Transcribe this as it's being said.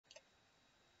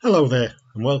Hello there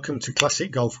and welcome to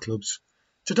Classic Golf Clubs.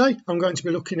 Today I'm going to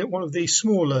be looking at one of the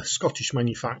smaller Scottish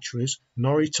manufacturers,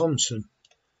 Norrie Thomson.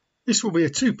 This will be a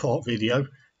two-part video.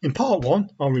 In part one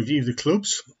I'll review the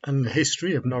clubs and the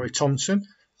history of Norrie Thomson,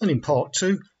 and in part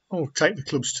two I'll take the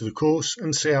clubs to the course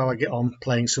and see how I get on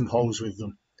playing some holes with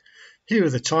them. Here are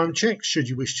the time checks should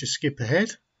you wish to skip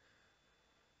ahead.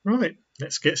 Right,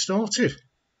 let's get started.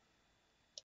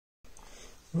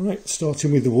 Right,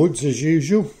 starting with the woods as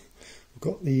usual.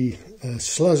 We've got the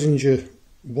Slazenger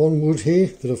one wood here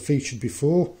that I've featured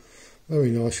before.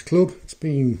 Very nice club. It's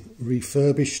been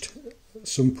refurbished at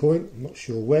some point, I'm not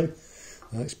sure when.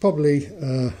 It's probably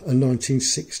a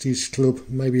 1960s club,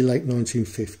 maybe late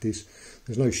 1950s.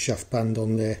 There's no shaft band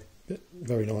on there, but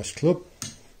very nice club.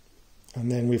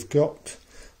 And then we've got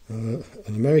an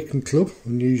American club,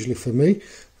 unusually for me.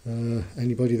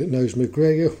 Anybody that knows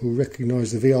MacGregor will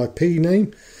recognise the VIP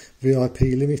name, VIP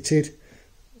Limited,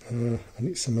 and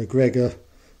it's a MacGregor.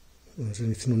 There's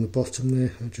anything on the bottom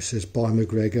there, it just says by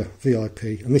MacGregor VIP,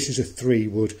 and this is a 3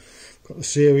 wood. Got the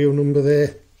serial number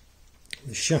there.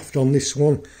 The shaft on this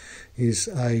one is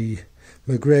a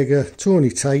MacGregor Tawny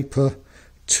Taper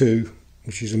 2,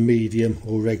 which is a medium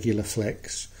or regular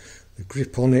flex. The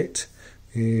grip on it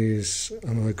is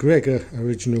a MacGregor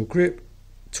original grip,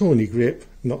 Tawny grip,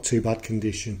 not too bad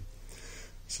condition.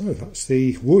 So that's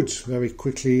the woods very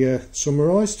quickly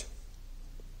summarised.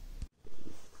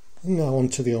 And now on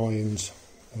to the irons.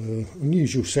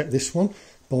 Unusual set, this one,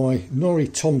 by Norrie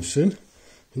Thomson,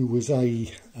 who was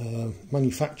a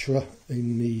manufacturer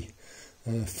in the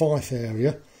Fife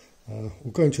area.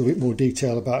 We'll go into a bit more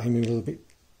detail about him a little bit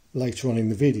later on in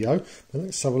the video, but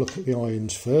let's have a look at the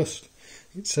irons first.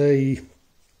 It's a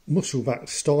muscle back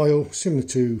style, similar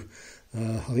to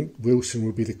I think Wilson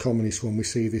would be the commonest one. We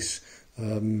see this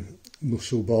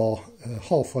muscle bar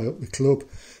halfway up the club.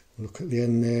 Look at the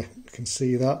end there, you can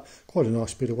see that. Quite a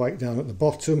nice bit of weight down at the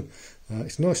bottom.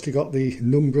 It's nicely got the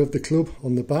number of the club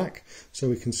on the back, so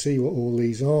we can see what all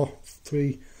these are.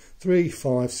 3,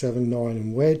 5, 7, 9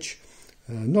 and wedge.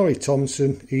 Norrie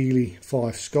Thomson, Ely,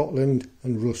 Fife, Scotland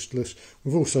and rustless.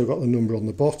 We've also got the number on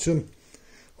the bottom.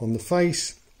 On the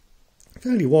face,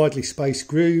 fairly widely spaced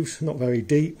grooves, not very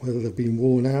deep, whether they've been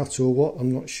worn out or what,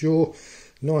 I'm not sure.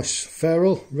 Nice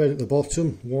ferrule, red at the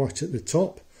bottom, white at the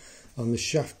top. And the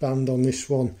shaft band on this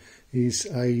one is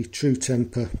a True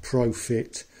Temper Pro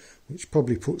Fit, which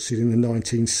probably puts it in the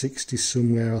 1960s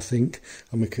somewhere, I think.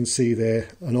 And we can see there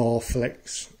an R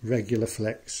flex, regular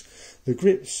flex. The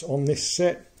grips on this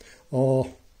set are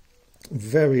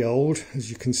very old,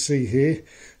 as you can see here,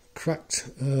 cracked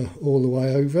all the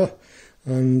way over.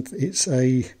 And it's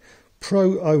a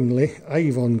Pro only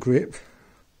Avon grip.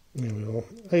 There we are,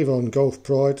 Avon Golf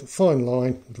Pride, fine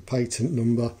line with a patent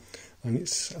number. And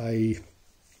it's a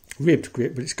ribbed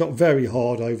grip, but it's got very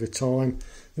hard over time.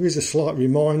 There is a slight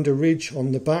reminder ridge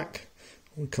on the back.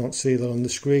 We can't see that on the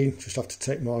screen, just have to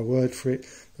take my word for it.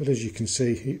 But as you can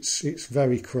see, it's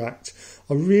very cracked.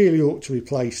 I really ought to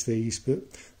replace these, but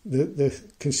they're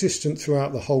consistent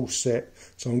throughout the whole set,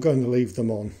 so I'm going to leave them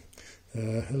on,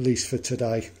 at least for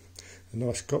today. And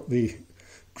I've got the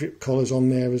grip collars on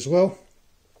there as well.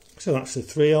 So that's the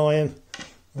 3 iron.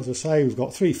 As I say, we've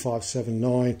got 3, 5, 7,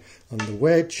 9 and the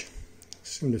wedge,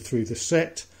 similar through the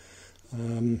set.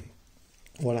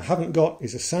 What I haven't got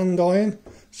is a sand iron,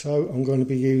 so I'm going to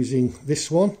be using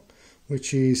this one,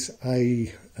 which is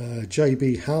a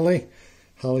JB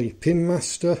Halley Pin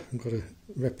Master. I've got a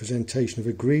representation of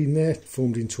a green there,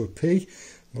 formed into a P.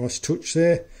 Nice touch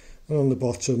there. And on the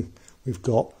bottom, we've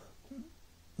got,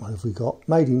 what have we got?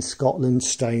 Made in Scotland,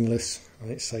 stainless,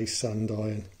 and it says sand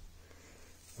iron.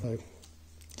 So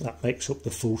that makes up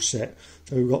the full set.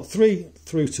 So we've got 3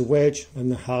 through to wedge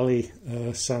and the Halley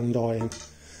sand iron.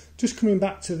 Just coming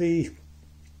back to the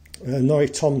Norrie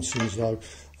Thomsons though,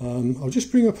 I'll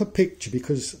just bring up a picture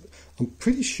because I'm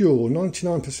pretty sure,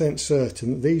 99%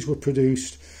 certain, that these were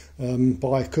produced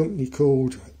by a company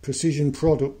called Precision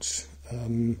Products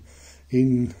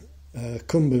in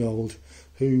Cumbernauld,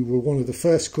 who were one of the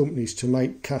first companies to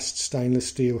make cast stainless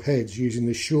steel heads using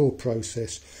the Shaw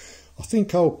process. I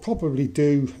think I'll probably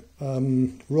do,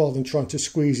 rather than trying to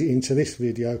squeeze it into this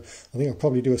video, I think I'll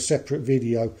probably do a separate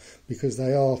video because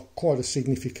they are quite a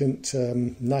significant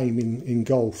name in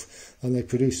golf, and they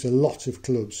produce a lot of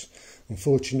clubs.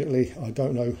 Unfortunately, I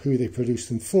don't know who they produce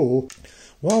them for.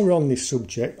 While we're on this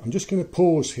subject, I'm just going to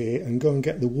pause here and go and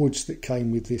get the woods that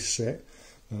came with this set.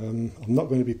 I'm not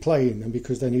going to be playing them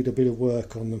because they need a bit of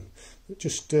work on them. But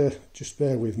just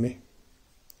bear with me.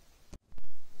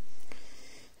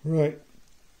 Right,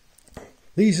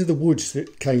 these are the woods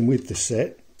that came with the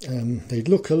set. They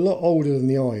look a lot older than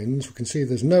the irons. We can see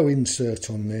there's no insert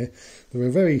on there. They're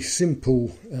a very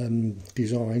simple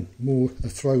design, more a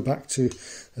throwback to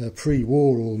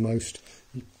pre-war almost.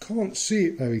 You can't see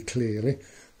it very clearly.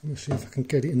 Let me see if I can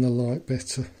get it in the light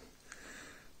better.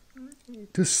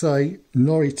 It does say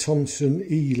Norrie Thomson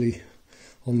Ely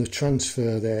on the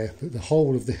transfer there, but the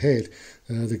whole of the head,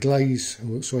 the glaze,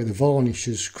 or sorry, the varnish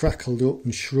has crackled up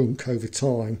and shrunk over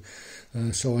time.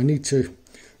 So I need to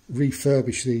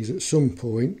refurbish these at some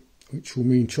point, which will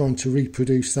mean trying to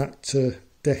reproduce that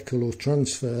decal or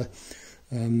transfer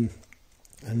and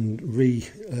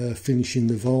finishing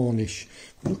the varnish.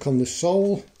 Look on the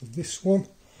sole of this one.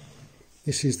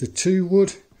 This is the 2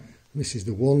 wood, and this is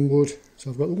the 1 wood.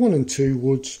 So I've got the 1 and 2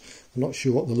 woods. I'm not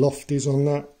sure what the loft is on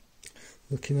that.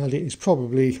 Looking at it, it's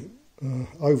probably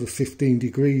over 15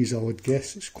 degrees, I would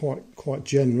guess. It's quite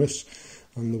generous,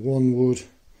 and the 1 wood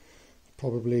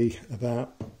probably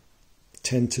about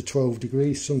 10 to 12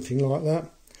 degrees, something like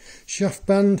that. Shaft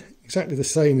band exactly the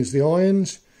same as the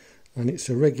irons, and it's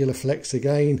a regular flex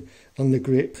again, and the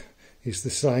grip is the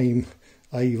same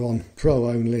Avon Pro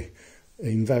only,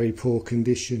 in very poor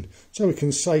condition. So we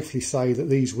can safely say that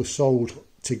these were sold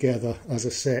together as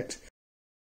a set.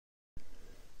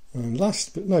 And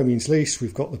last but no means least,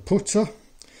 we've got the putter.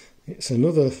 It's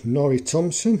another Norrie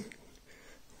Thomson.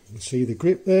 You can see the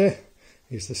grip there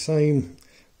is the same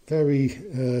very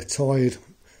tired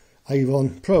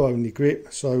Avon Pro only grip,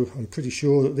 so I'm pretty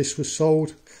sure that this was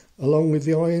sold along with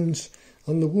the irons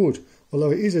and the wood,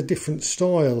 although it is a different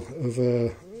style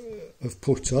of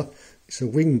putter. It's a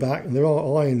wing back, and there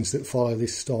are irons that follow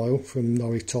this style from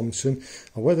Norrie Thomson.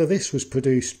 And whether this was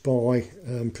produced by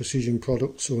Precision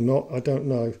Products or not, I don't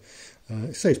know.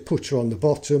 It says putter on the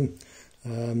bottom.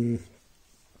 The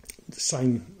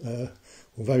same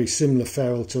or very similar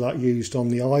ferrule to that used on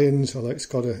the irons, although it's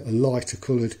got a lighter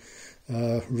coloured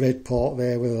red part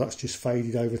there. Whether that's just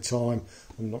faded over time,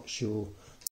 I'm not sure.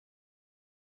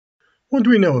 What do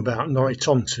we know about Norrie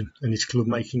Thomson and his club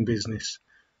making business?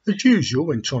 As usual,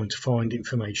 when trying to find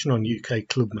information on UK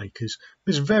club makers,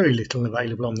 there's very little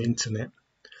available on the internet.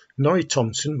 Norrie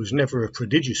Thomson was never a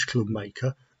prodigious club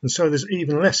maker, and so there's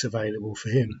even less available for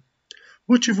him.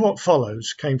 Much of what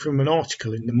follows came from an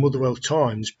article in the Motherwell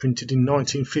Times printed in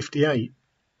 1958.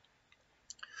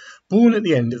 Born at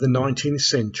the end of the 19th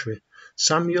century,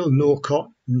 Samuel Norcott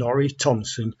Norrie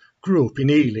Thomson grew up in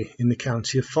Ely in the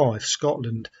county of Fife,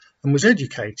 Scotland, and was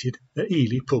educated at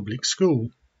Ely Public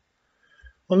School.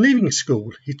 On leaving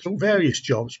school, he took various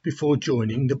jobs before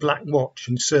joining the Black Watch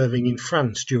and serving in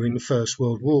France during the First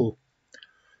World War.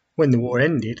 When the war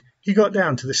ended, he got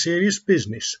down to the serious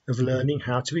business of learning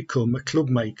how to become a club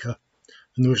maker,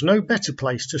 and there was no better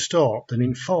place to start than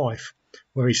in Fife,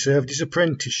 where he served his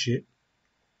apprenticeship.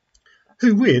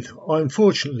 Who with, I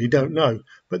unfortunately don't know,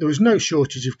 but there was no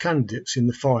shortage of candidates in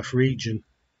the Fife region.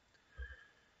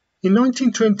 In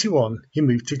 1921, he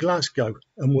moved to Glasgow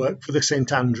and worked for the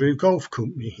St Andrew Golf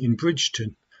Company in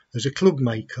Bridgeton as a club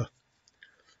maker.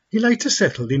 He later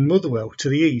settled in Motherwell to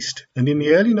the east, and in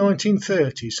the early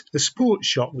 1930s a sports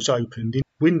shop was opened in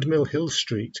Windmill Hill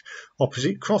Street,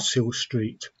 opposite Cross Hill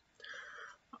Street.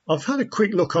 I've had a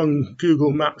quick look on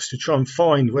Google Maps to try and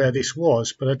find where this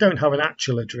was, but I don't have an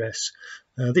actual address.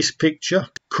 This picture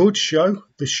could show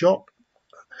the shop,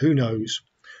 who knows.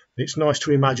 It's nice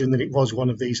to imagine that it was one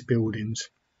of these buildings.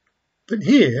 But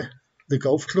here, the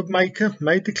golf club maker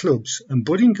made the clubs and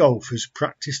budding golfers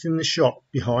practiced in the shop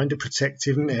behind a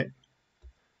protective net.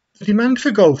 The demand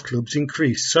for golf clubs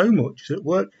increased so much that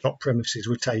workshop premises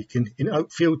were taken in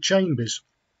Oakfield Chambers,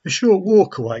 a short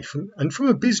walk away from, and from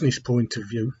a business point of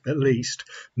view at least,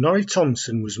 Norrie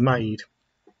Thomson was made.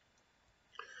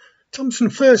 Thomson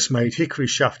first made hickory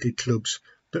shafted clubs,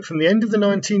 but from the end of the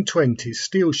 1920s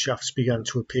steel shafts began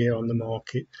to appear on the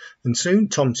market, and soon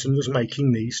Thomson was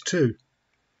making these too.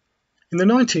 In the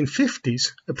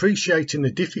 1950s, appreciating the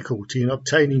difficulty in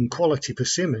obtaining quality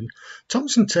persimmon,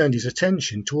 Thomson turned his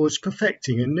attention towards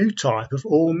perfecting a new type of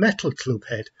all-metal club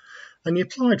head, and he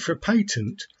applied for a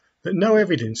patent, but no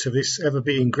evidence of this ever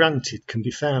being granted can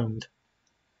be found.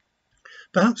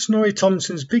 Perhaps Norrie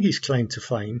Thomson's biggest claim to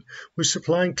fame was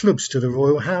supplying clubs to the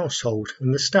royal household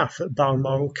and the staff at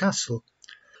Balmoral Castle,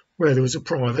 where there was a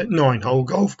private 9-hole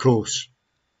golf course.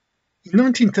 In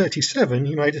 1937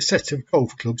 he made a set of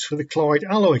golf clubs for the Clyde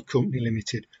Alloy Company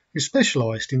Limited, who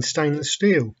specialised in stainless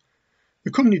steel.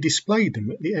 The company displayed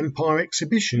them at the Empire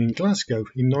Exhibition in Glasgow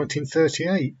in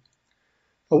 1938.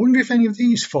 I wonder if any of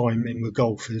these fine men were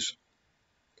golfers.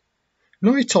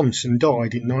 Norrie Thomson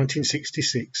died in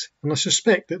 1966, and I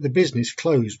suspect that the business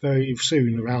closed very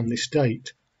soon around this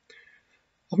date.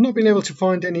 I've not been able to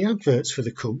find any adverts for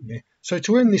the company, so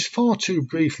to end this far too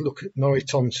brief look at Norrie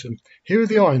Thomson, here are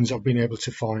the irons I've been able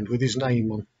to find with his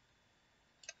name on.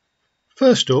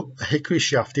 First up, a hickory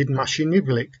shafted mashie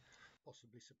niblick,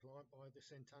 possibly supplied by the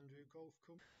St Andrew Golf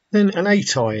Company. Then an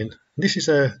 8 iron. This is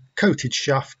a coated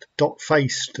shaft, dot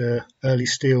faced early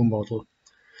steel model.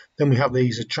 Then we have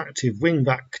these attractive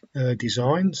wingback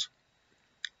designs,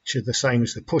 which are the same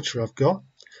as the putter I've got.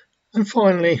 And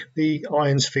finally, the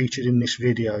irons featured in this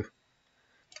video.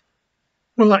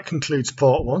 Well, that concludes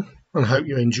part 1, and I hope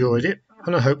you enjoyed it,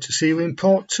 and I hope to see you in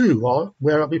part 2,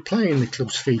 where I'll be playing the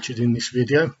clubs featured in this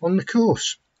video on the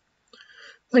course.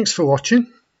 Thanks for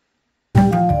watching.